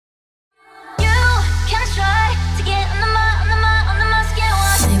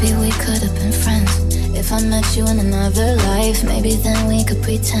if I met you in another life, maybe then we could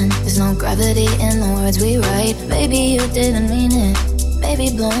pretend there's no gravity in the words we write. Maybe you didn't mean it.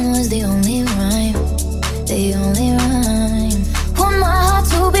 Maybe blowing was the only rhyme. The only rhyme. Want my heart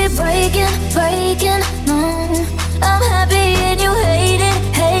to be breaking, breaking. No, I'm happy and you hate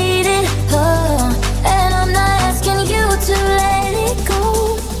it, hate it. Oh, and I'm not asking you to let it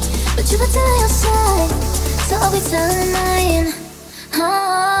go, but you've been telling your side, so I'll be telling mine.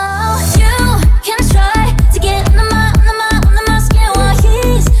 Oh, you can try to get under my skin while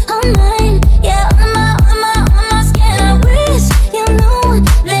he's on mine. Yeah, under my skin. I wish you knew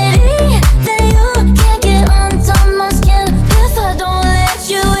that you can't get under my skin if I don't let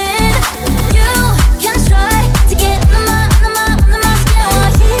you in. You can try to get under my skin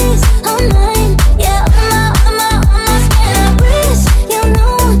while he's on mine. Yeah, under my skin. I wish you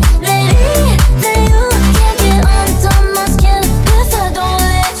knew that you can't get under my skin if I don't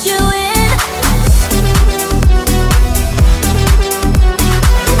let you in.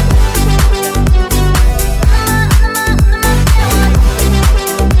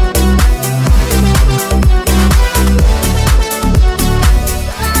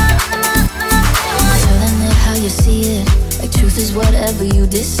 Telling it how you see it, like truth is whatever you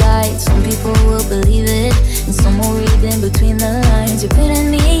decide. Some people will believe it, and some will read in between the lines. You're putting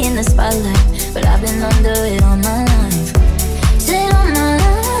me in the spotlight, but I've been under it all my life. Sit on my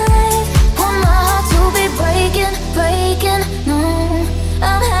life. Want my heart to be breaking, breaking. No,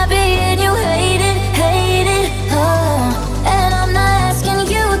 I'm happy and you hate it, hate it. Oh, and I'm not asking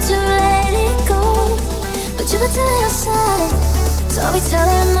you to let it go, but you've been telling your side, so I'll be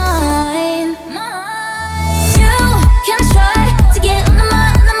telling mine. You can try to get under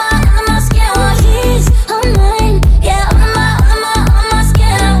my skin while he's on mine. Yeah, under my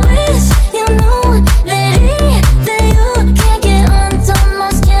skin. I wish you knew that you can't get under my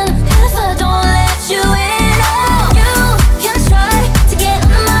skin if I don't let you in. Oh, you can try to get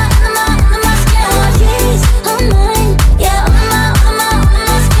under my skin while he's on mine. Yeah, under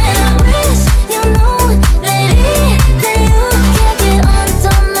my skin. I wish you knew that you can't get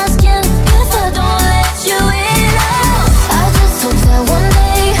under my skin if I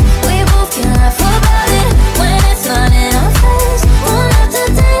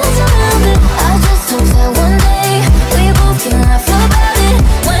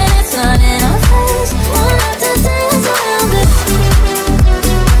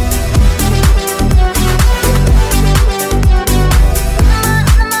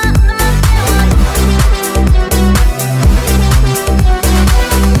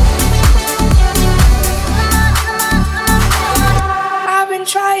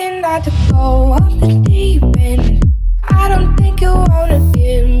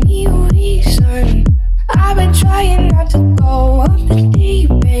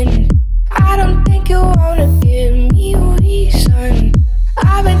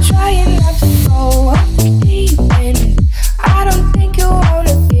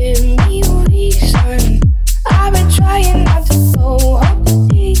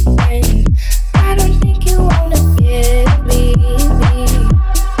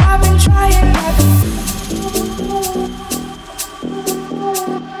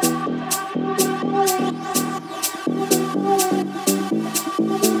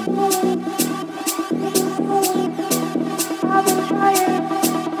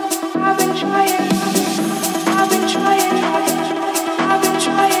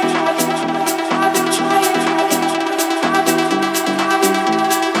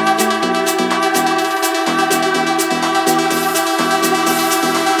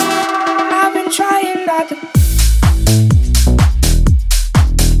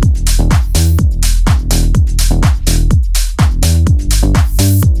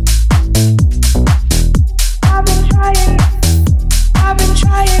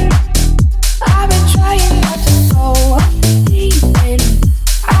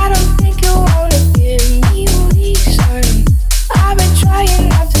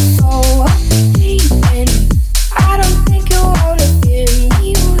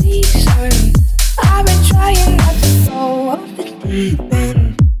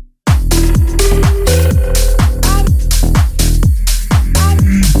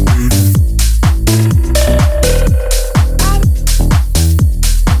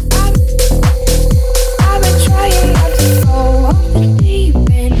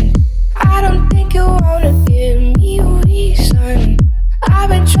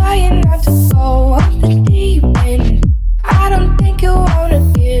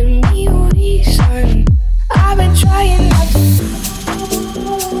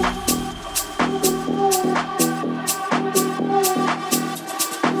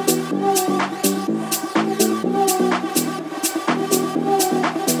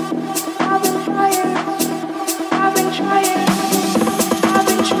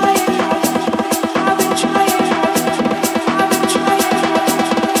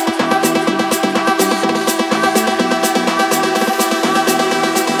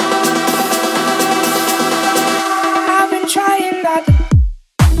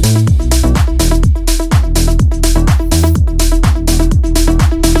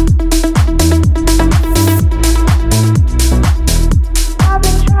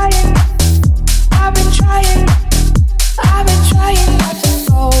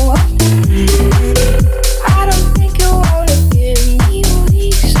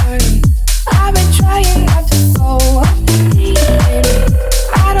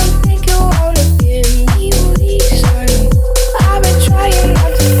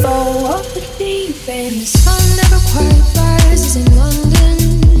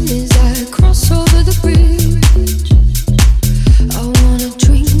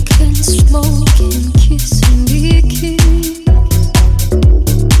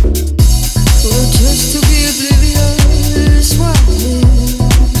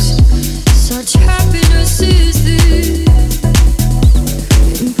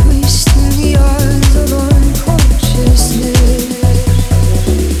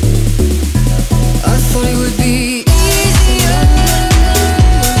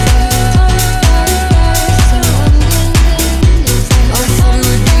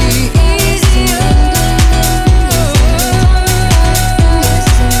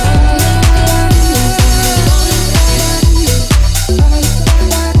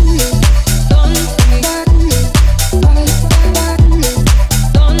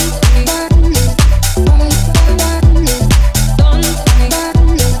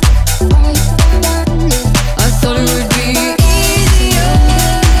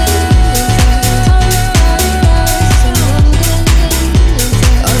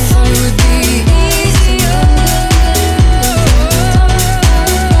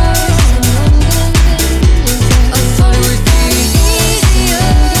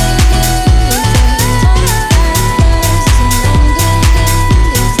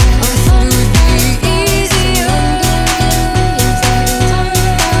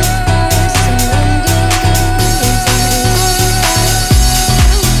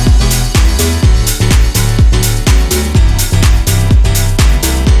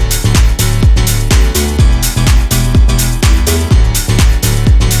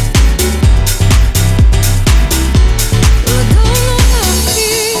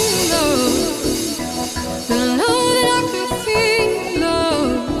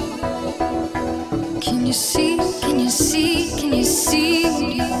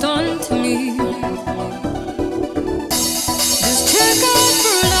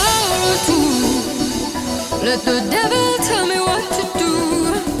Let the devil tell me what to do.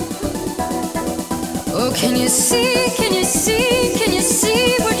 Oh, can you see, can you see, can you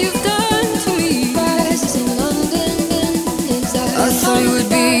see what you've done to me? Rises in London, I thought it would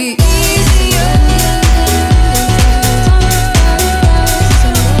be easier.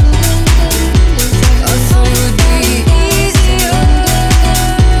 I thought it would be easier.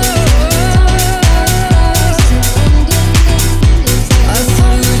 I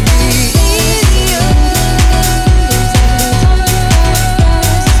thought it would be easier.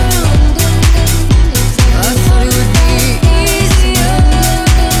 I thought it would be easier.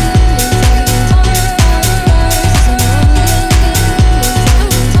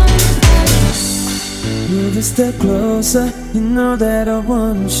 Move a step closer, you know that I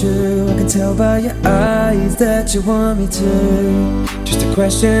want you. I can tell by your eyes that you want me to. Just a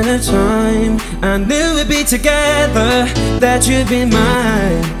question of time, I knew we'd be together, that you'd be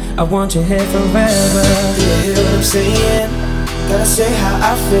mine. I want you here forever. Do you hear what I'm saying? Gotta say how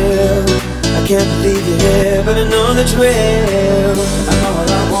I feel. I can't believe you're here, but I know the drill. I know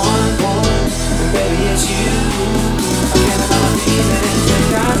what I want, and baby it's you. I can't allow my feelings,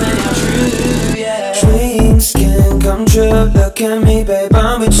 because they are true, yeah. Dreams can come true, look at me, babe,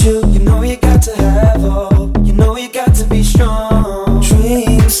 I'm with you. You know you got to have hope, you know you got to be strong.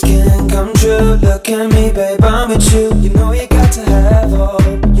 Dreams can come true, look at me, babe, I'm with you. You know you got to have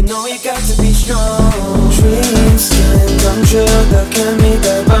hope, you know you got to be strong. Dreams can come true, look at me,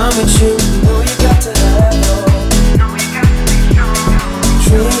 babe, I'm with you. You know you got to have hope, you know you got to be strong.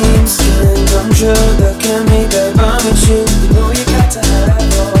 Dreams can come true, look at me, babe, I'm with you. You know you got to have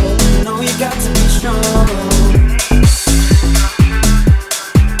hope, you know you got to be strong.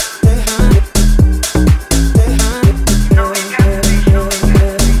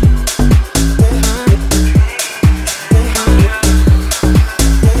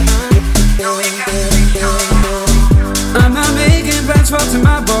 I'm not making plans for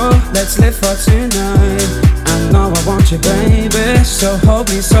tomorrow, let's live for tonight. I know I want you, baby, so hold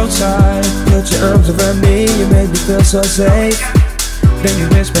me so tight. Put your arms around me, you make me feel so safe. Then you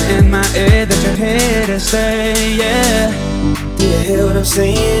whisper in my ear that you're here to stay, yeah. Do you hear what I'm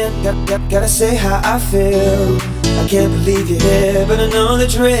saying? Gotta say how I feel. I can't believe you're here, but I know the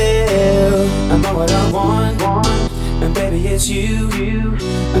drill. I know what I want, and baby it's you.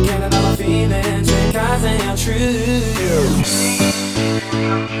 I can't allow my feelings, because they are true.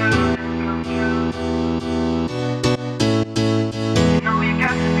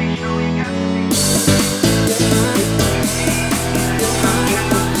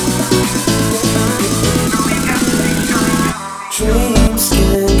 Dreams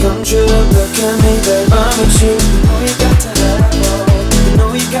can come true, look at me, babe, I'm with you. You know you got to have hope, you know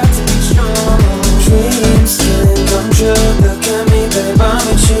you got to be strong. Dreams can come true, look at me, babe, I'm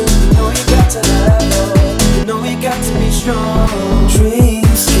with you. You know you got to have hope, you know you got to be strong.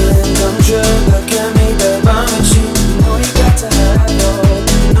 Dreams can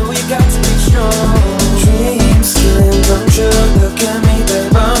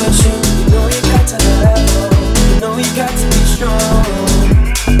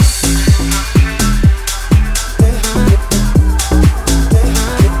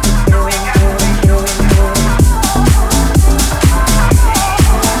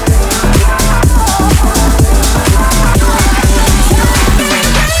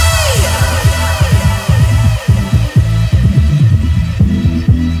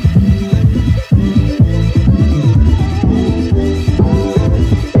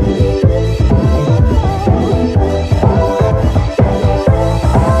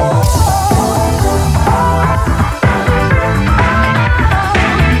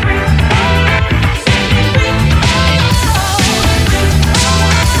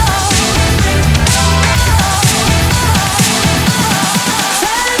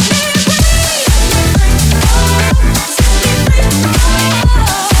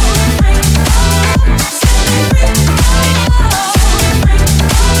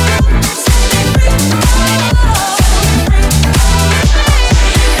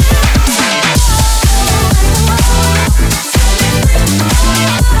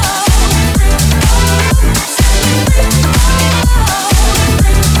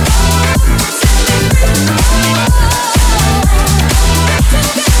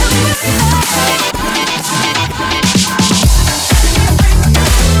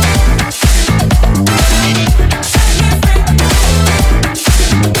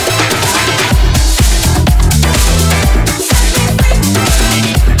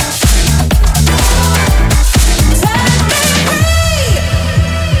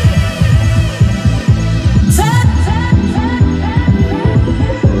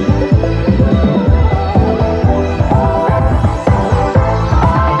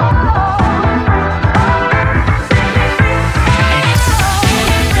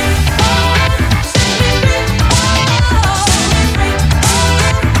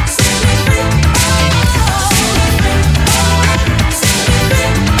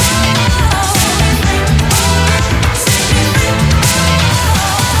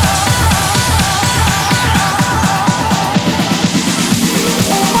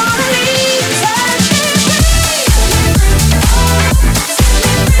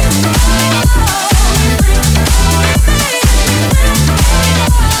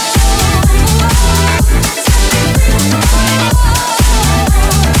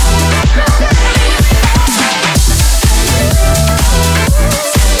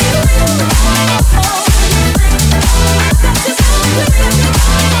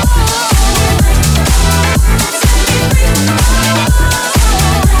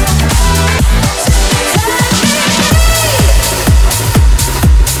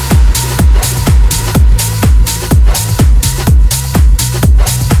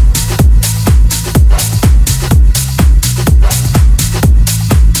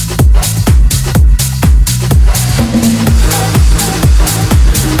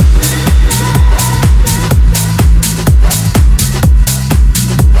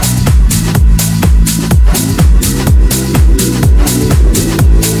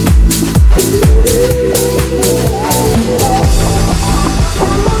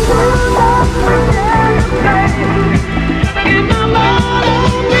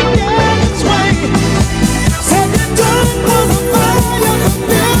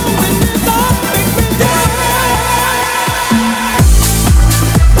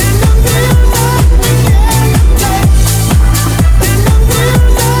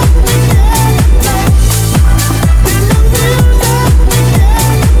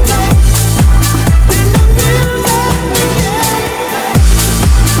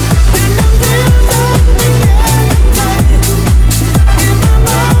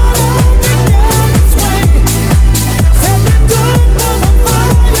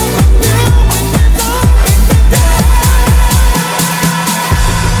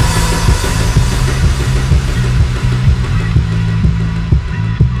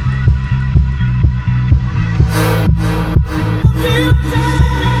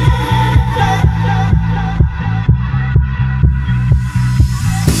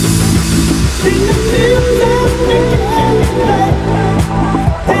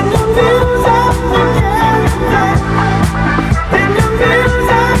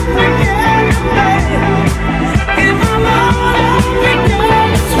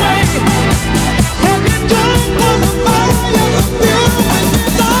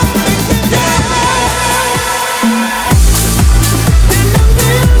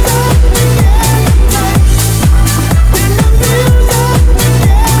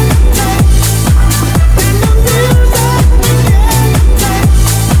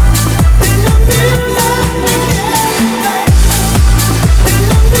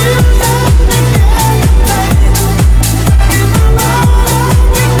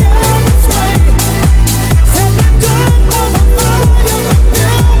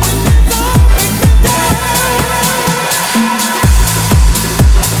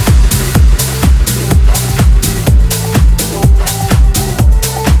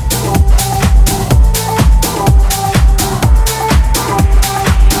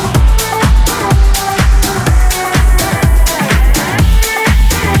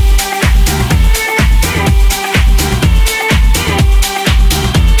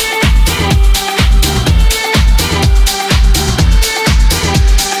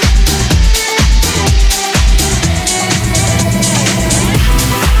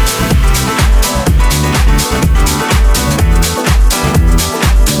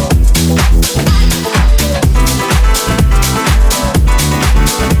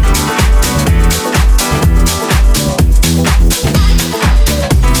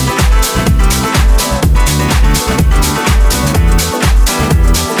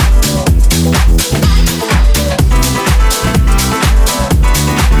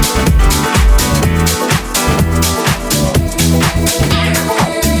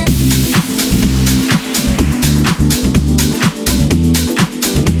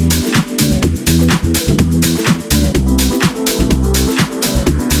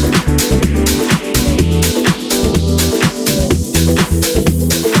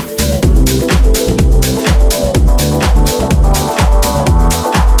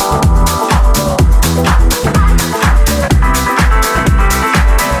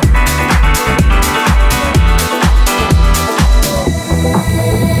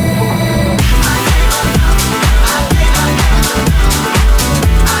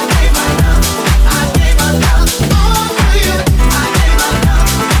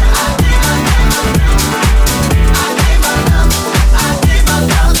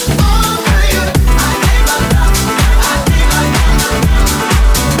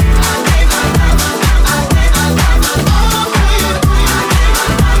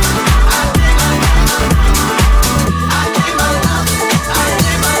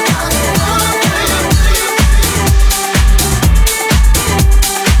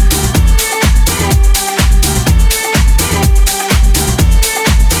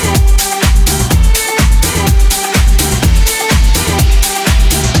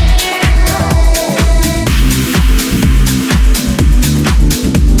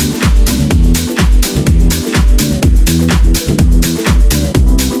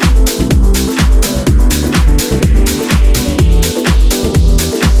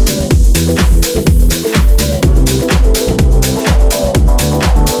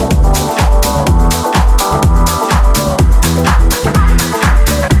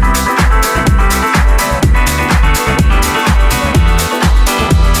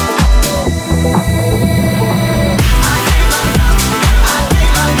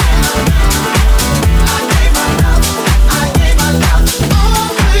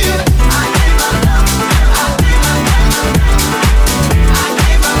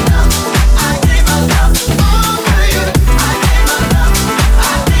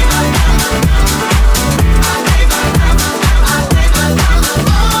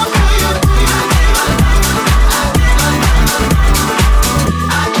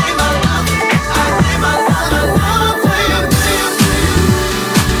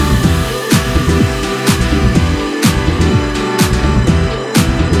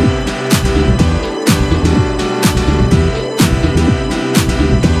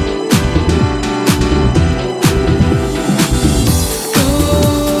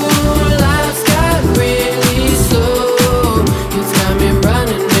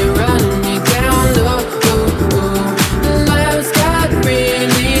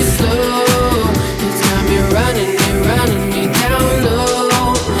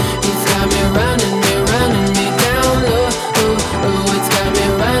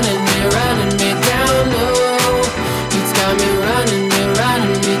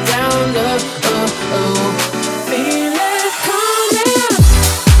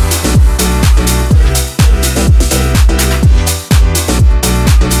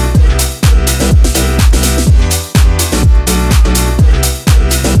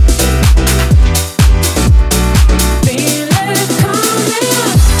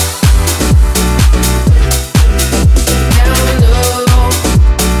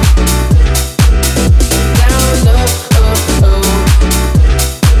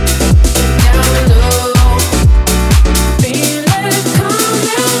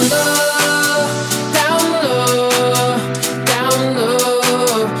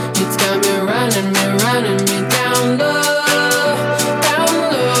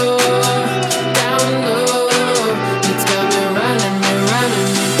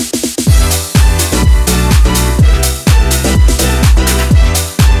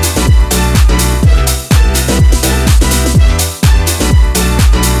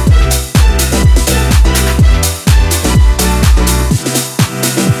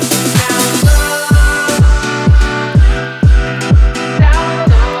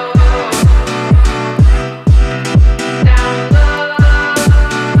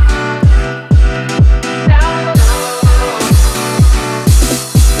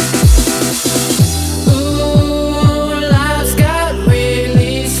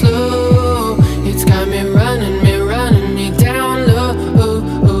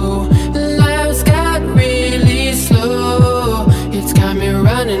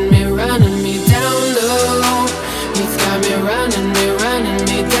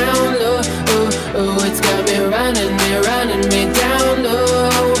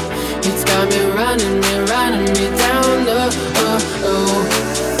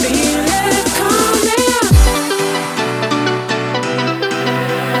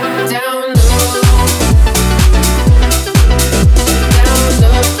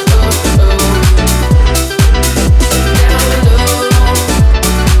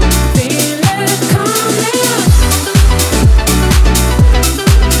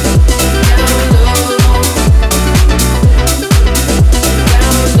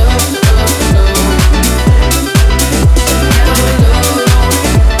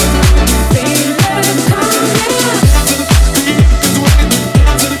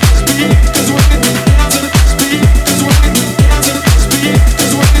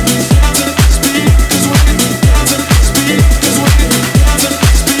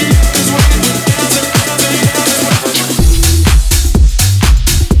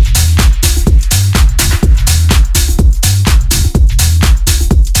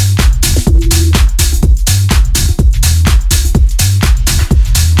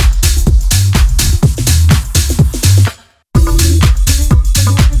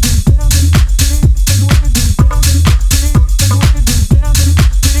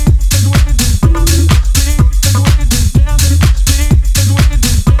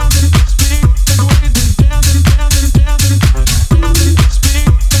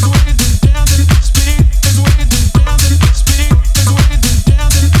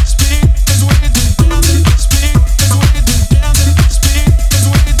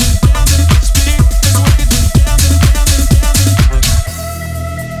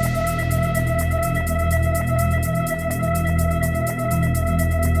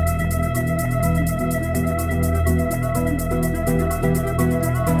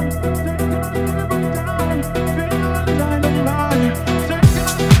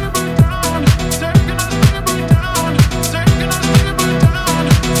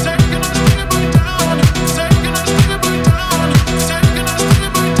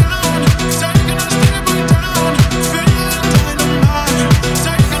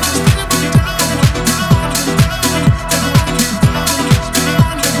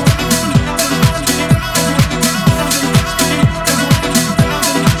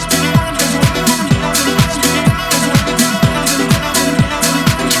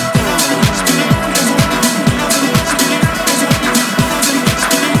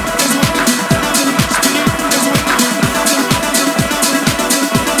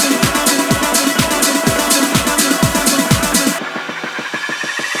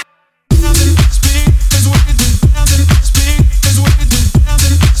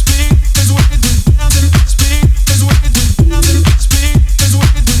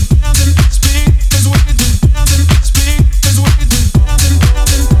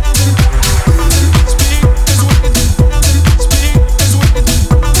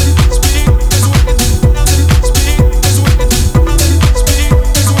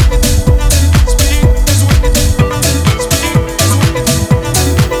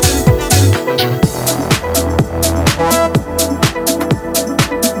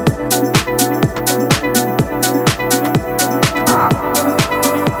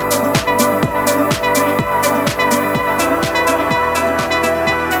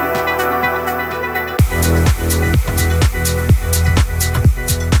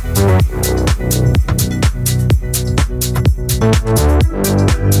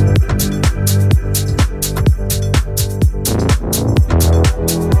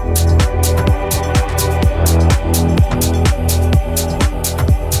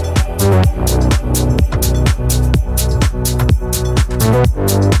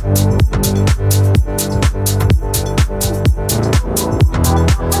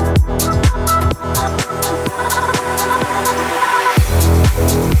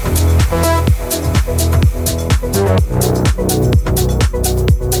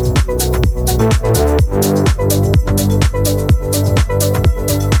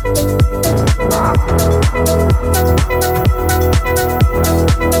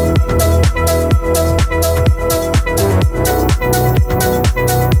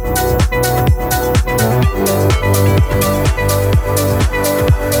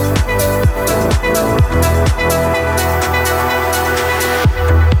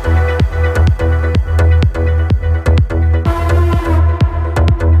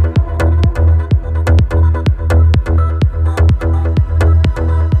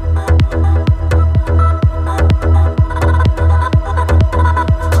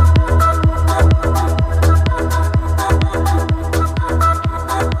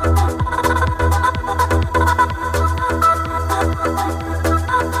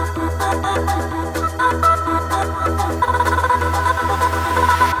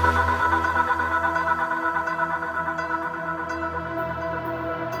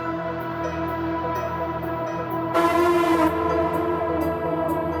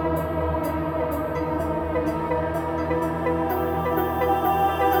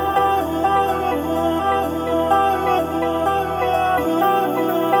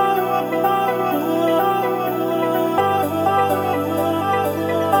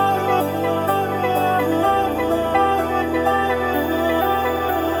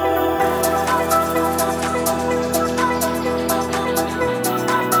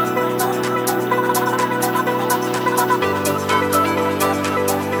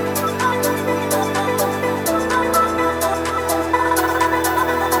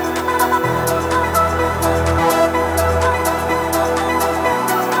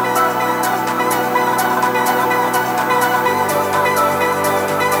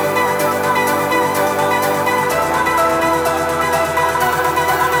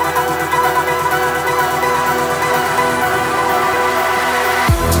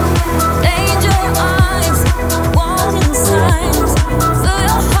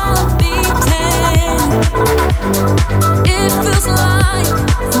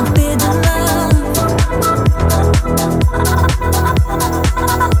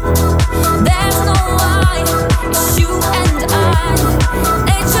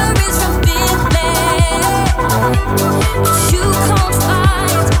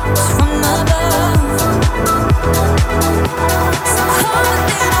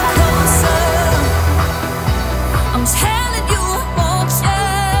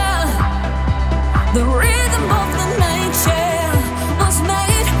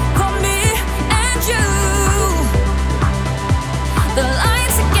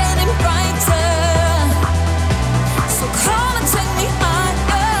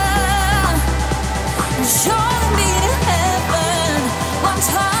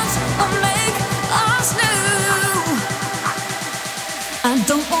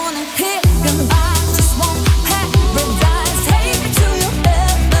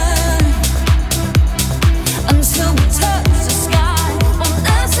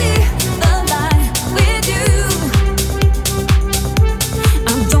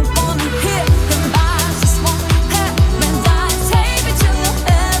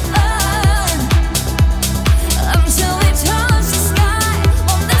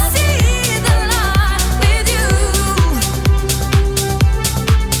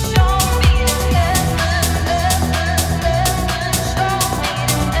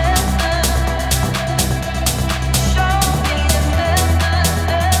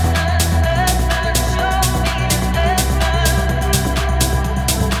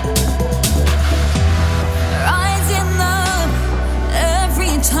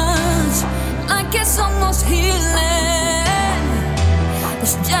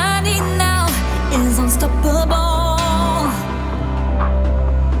unstoppable.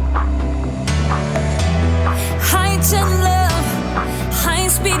 Heightened love, high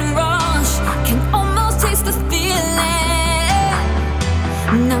speed rush, can almost taste the feeling.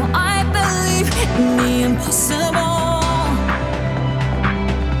 Now I believe in the impossible.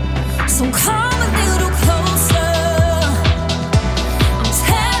 So come a little closer. I'm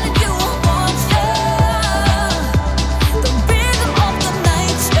telling you I want you. The rhythm of the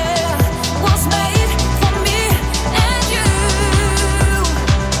night, yeah, was made for me and you.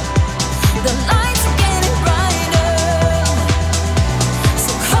 The lights are getting brighter,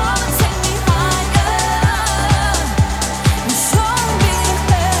 so come and take me higher. And show me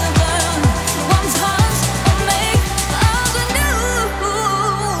heaven. One touch will make us anew.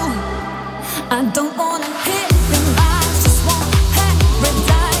 I don't wanna hit your eyes, just want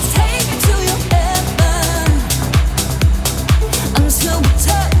paradise. Take me to your heaven until we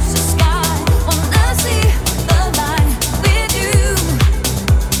touch the sky. Wanna see the light with you.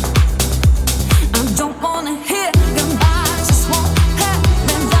 I don't wanna hit your eyes, just want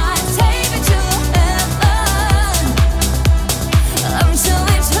paradise. Take me to your heaven until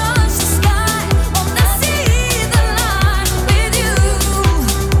we touch the sky. Wanna see the light with you.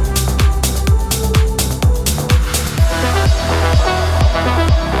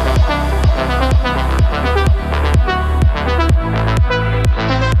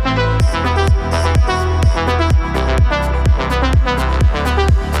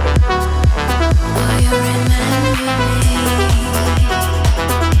 Will you remember me?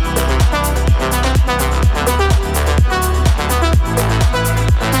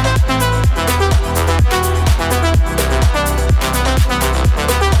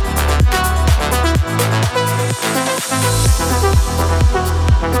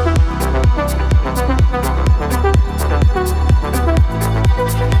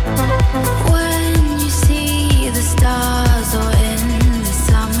 When you see the stars or in the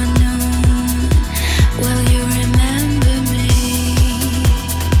summer noon, will you remember me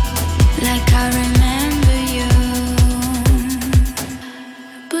like I remember you?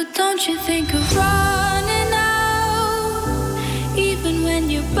 But don't you think of running out, even when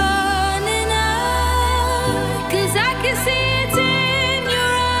you're burning out? 'Cause I can see it in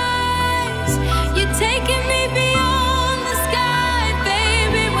your eyes. You're taking me beyond the sky,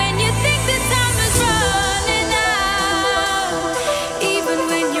 baby. When you think the time is running out, even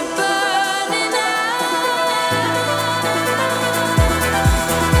when you're burning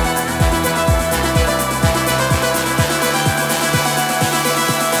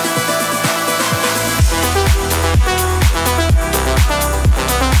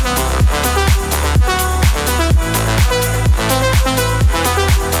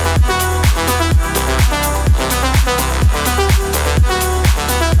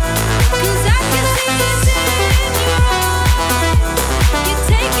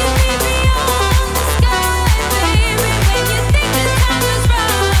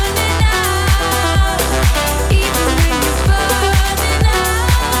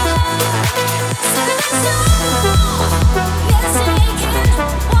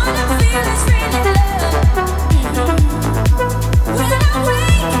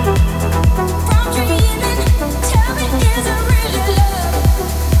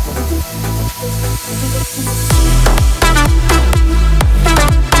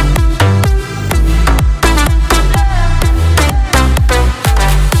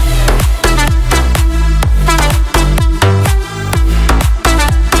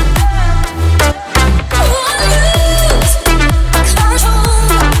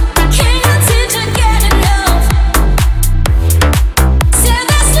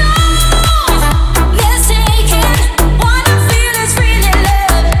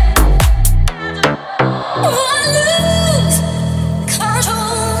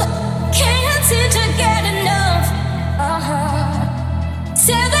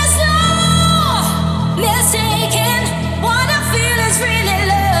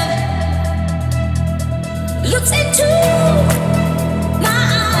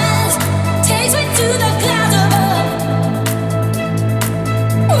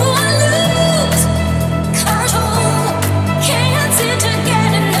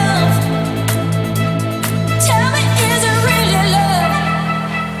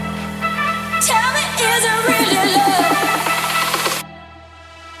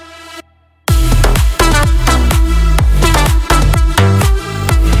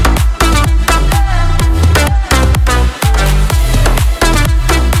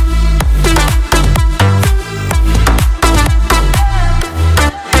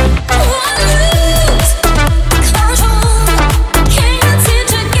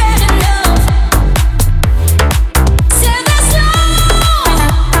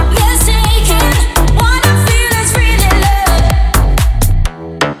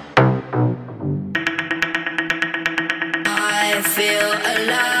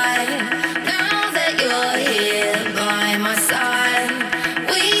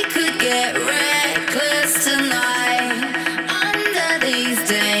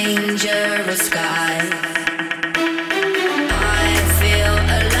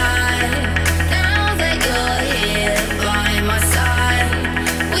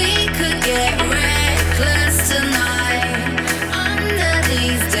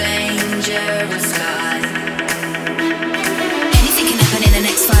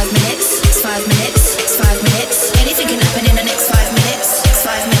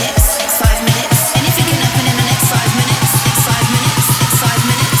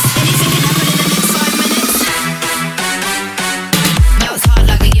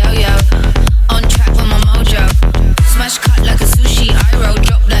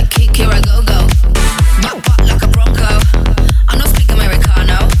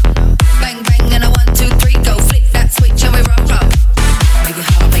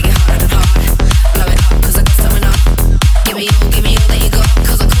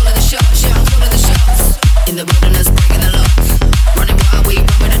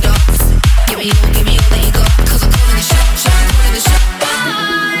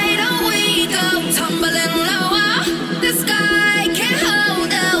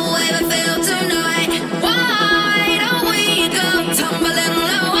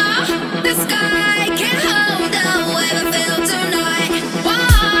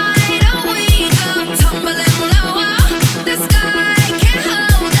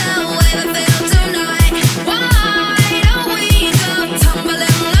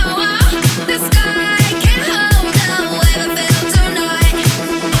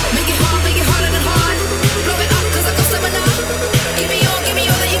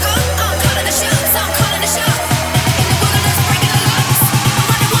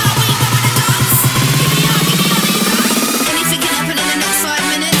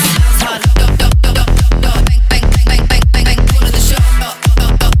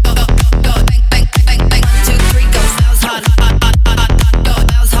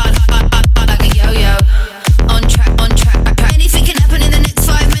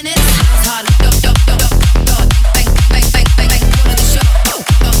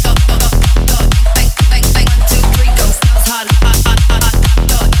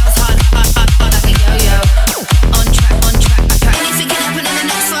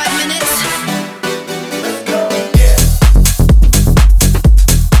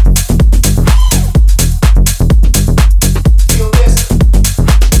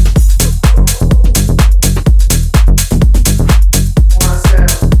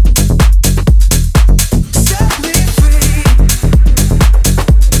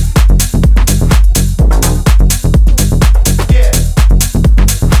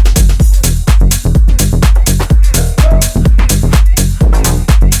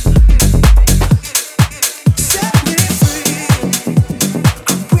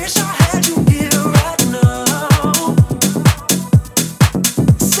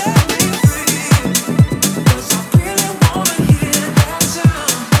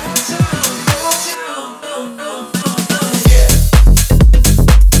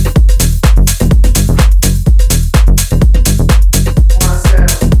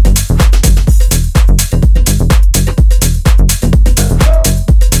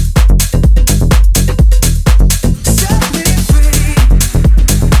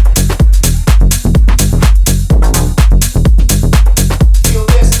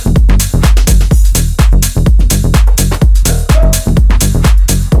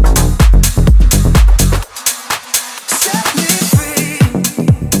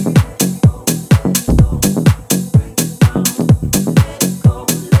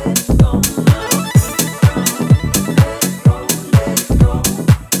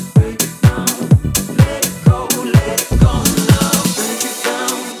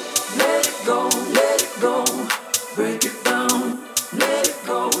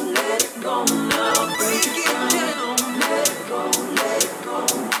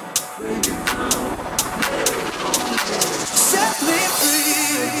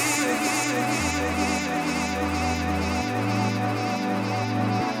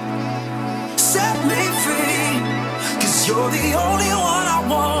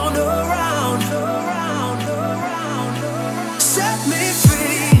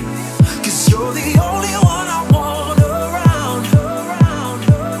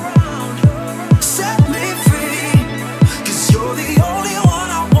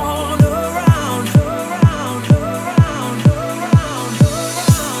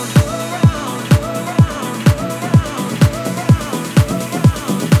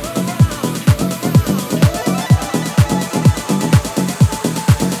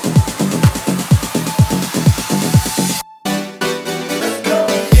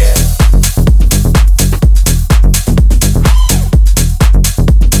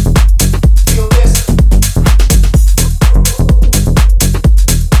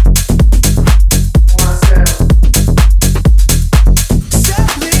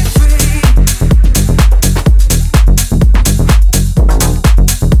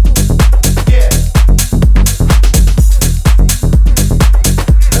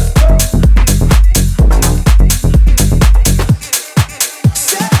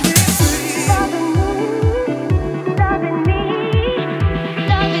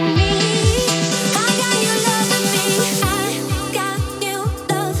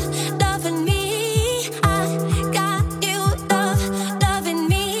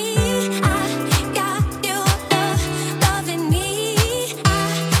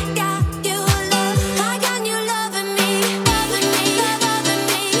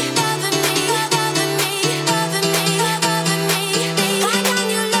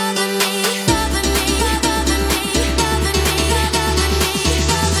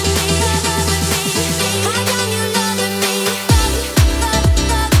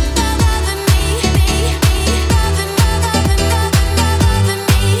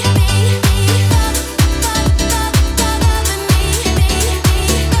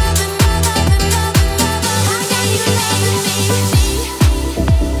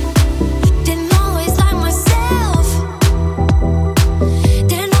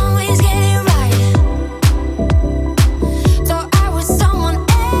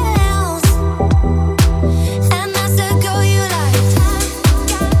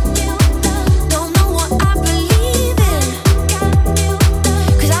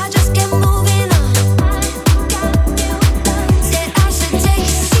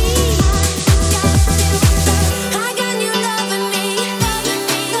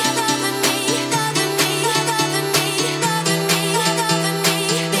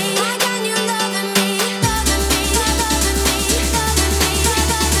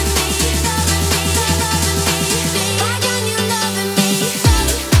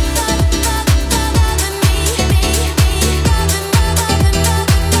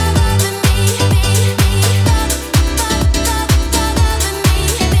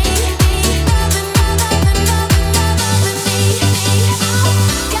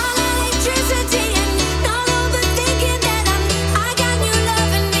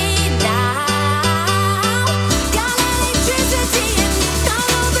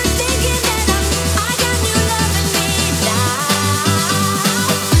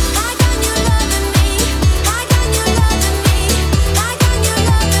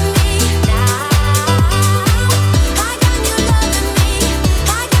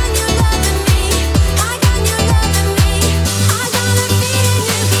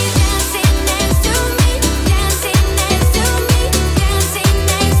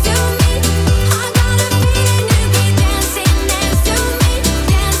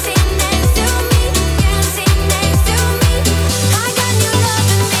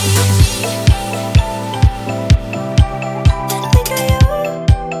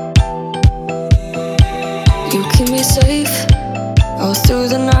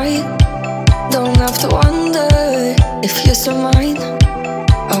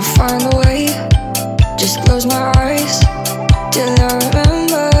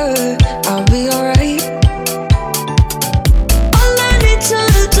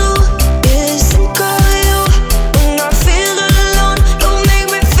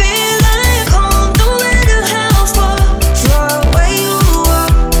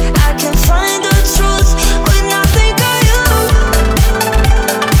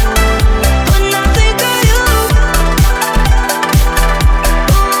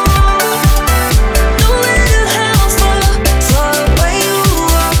Where you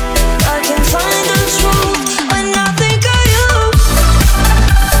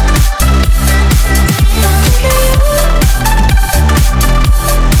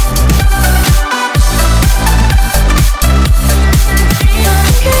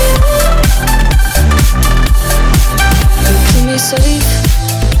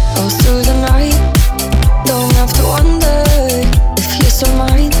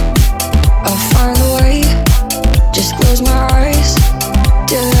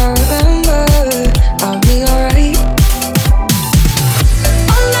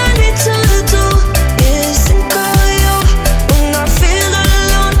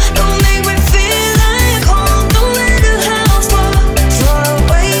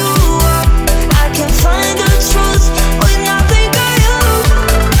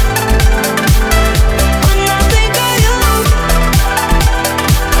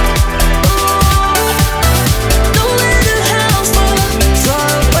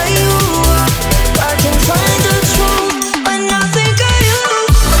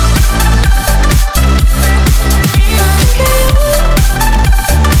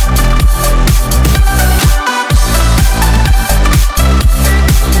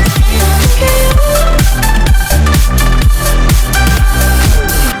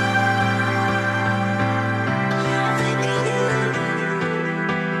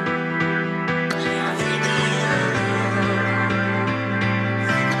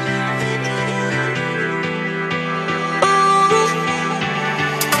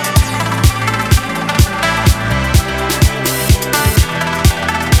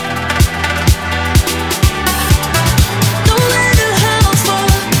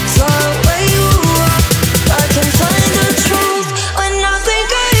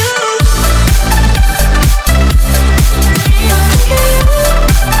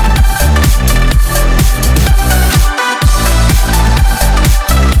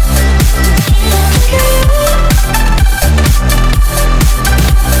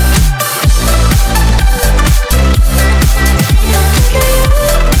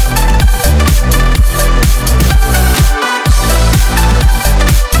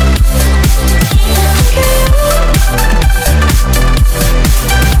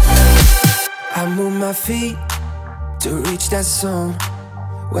my feet to reach that zone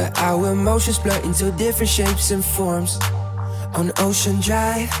where our emotions blur into different shapes and forms. On Ocean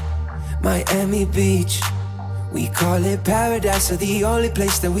Drive, Miami Beach, we call it paradise, or the only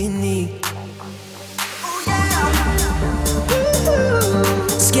place that we need.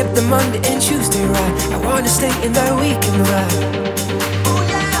 Skip the Monday and Tuesday ride, I wanna stay in that weekend ride.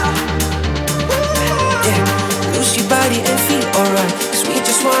 Yeah, lose your body and feel alright, 'cause we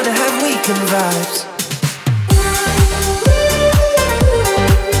just wanna have weekend vibes.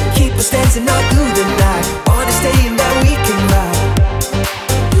 Keep us dancing all through the night, wanna stay in that weekend ride.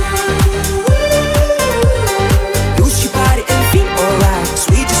 Lose your body and feel alright, 'cause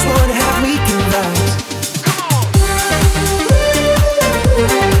we just wanna have weekend vibes.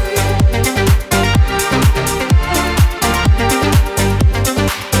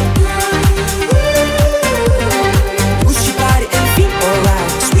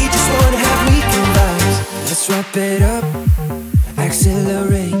 Wrap it up,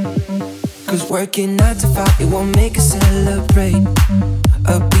 accelerate, 'cause working 9 to 5, it won't make us celebrate.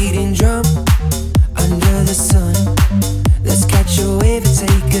 A beating drum under the sun, let's catch a wave and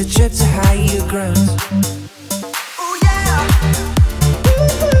take a trip to higher ground.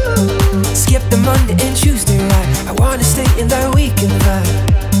 Skip the Monday and Tuesday ride, I wanna stay in that weekend vibe.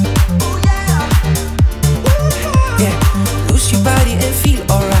 Yeah, lose your body and feel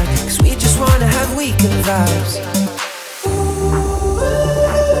alright, 'cause we just wanna have weekend vibes.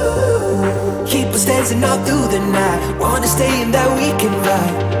 Keep us dancing all through the night, wanna stay in that weekend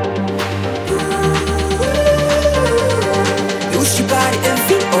vibe. Lose your body and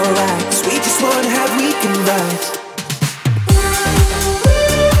feel alright, 'cause we just wanna have weekend vibes.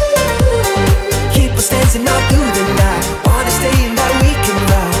 Keep us dancing all through the night, wanna stay in that weekend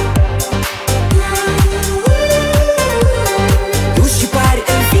vibe. Lose your body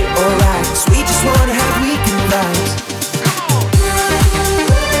and feel alright, 'cause we just wanna have weekend vibes.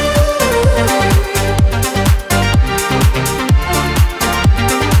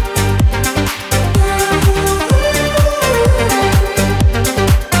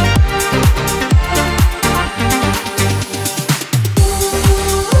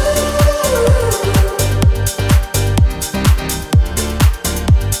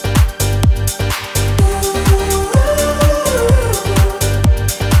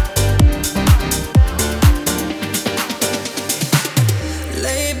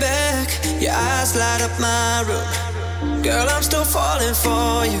 Girl, I'm still falling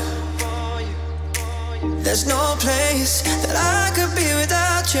for you. There's no place that I could be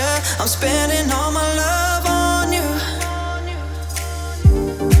without you. I'm spending all my love on you.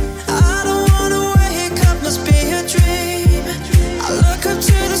 I don't wanna wake up, must be a dream. I look up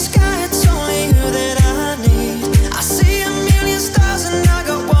to the sky, it's only you that I need. I see a million stars and I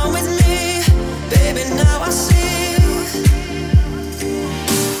got one with me. Baby, now I see.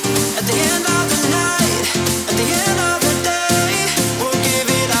 At the end of the night, at the end of the day, we'll give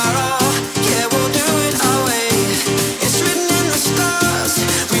it our all. Yeah, we'll do it our way. It's written in the stars.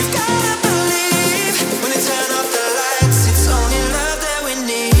 We've gotta believe. When they turn off the lights, it's only love that we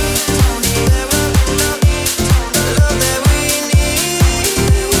need. Love that we need.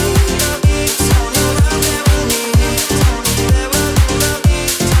 It's only love that we need. Love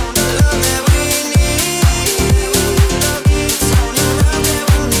that we need. It's only love that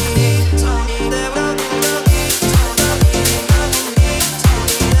we need. It's only that we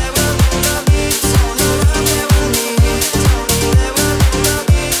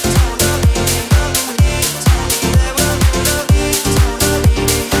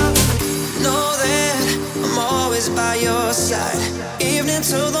know that I'm always by your side, evening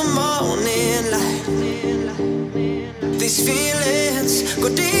to the morning light. These feelings go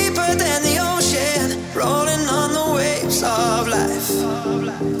deeper than the ocean, rolling on the waves of life.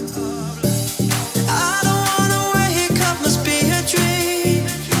 I don't wanna wake up, must be a dream.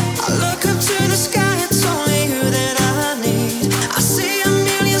 I look up to the sky, it's only you that I need. I see a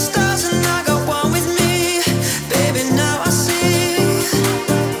million stars and I got one with me. Baby, now I see.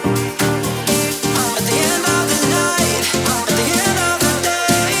 At the end of the night, at the end of the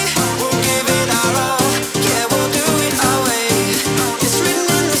day, we'll give it our all. Yeah, we'll do it our way. It's written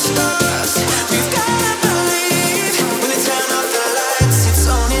in the stars.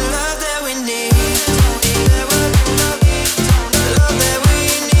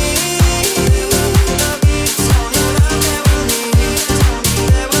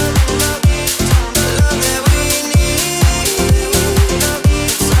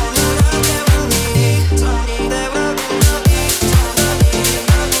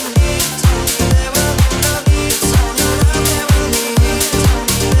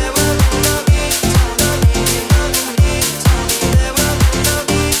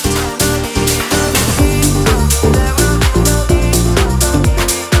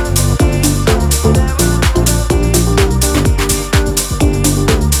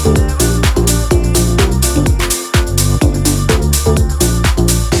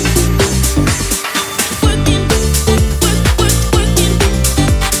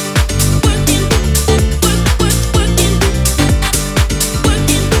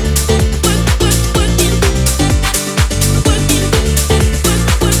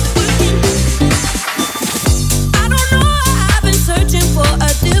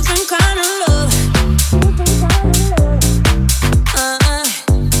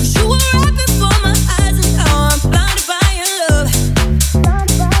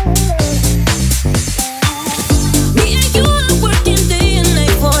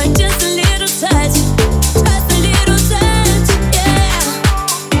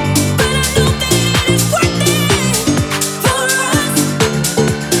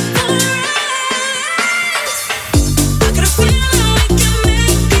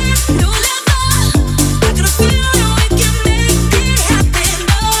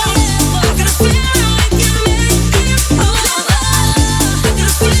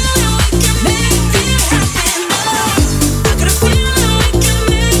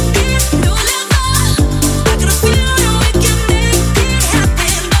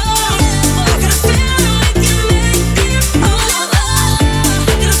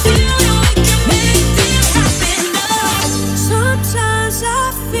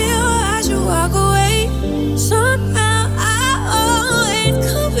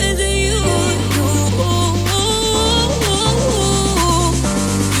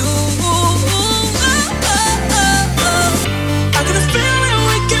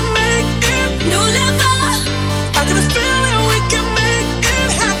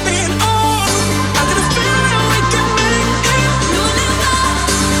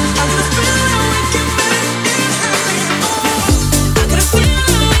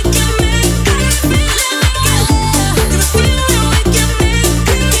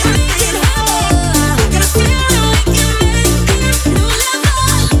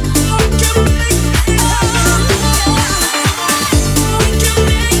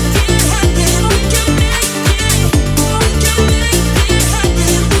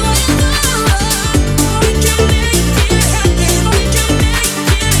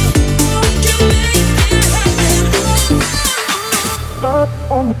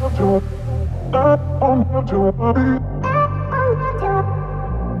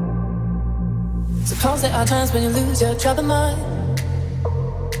 Suppose there are times when you lose your troubled mind.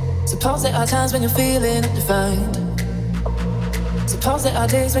 Suppose there are times when you're feeling undefined. Suppose there are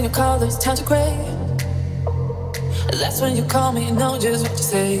days when your colors turn to gray. That's when you call me and know just what to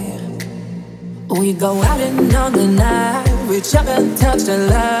say. We go out and on the night, reach up and touch the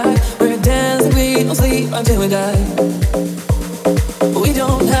light. We're dancing, we don't sleep until we die. We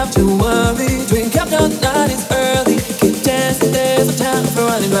don't have to worry, drink up the night, it's early. Keep dancing, there's no time for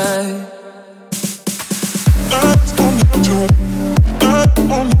running by. That's on you, that's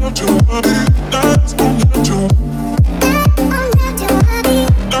on you, that's on you.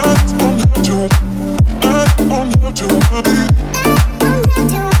 That's on you, that's on you.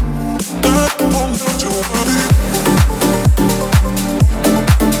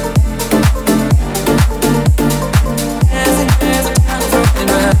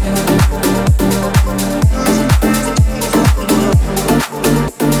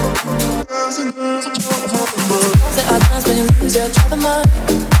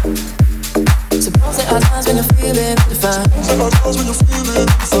 Suppose there are times when you're feeling defined.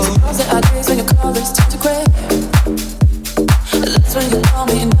 Suppose there are days when your colors turn to gray. That's when you call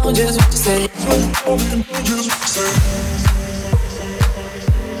me and know just what to say.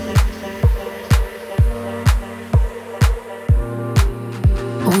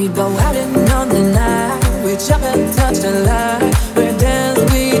 We go out and on the night, reach up and touch the light. We're dancing,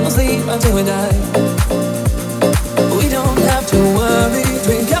 we don't sleep until we die. We don't have to worry,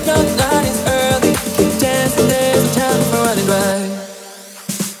 drink up the night, it's early. Keep dancing, there's no time for running by.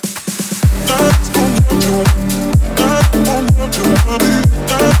 That's on you, that's on you,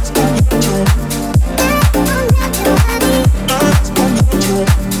 that's on you. That's on you, that's on you.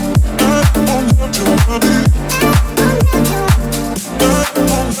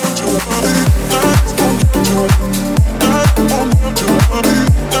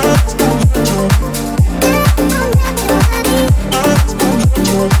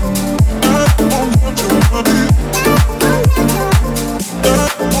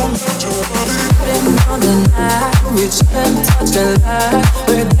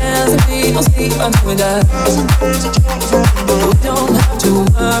 Until we die, we don't have to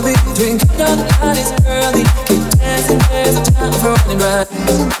worry. Drink up the night, it's early. Keep dancing, there's no time for running right.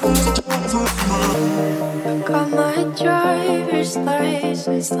 I got my driver's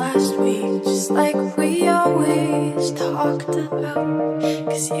license last week, just like we always talked about.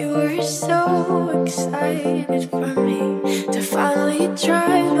 Cause you were so excited for me to finally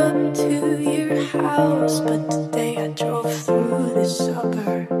drive up to your house. But today I drove through the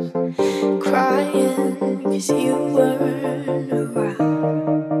suburbs crying, cause you were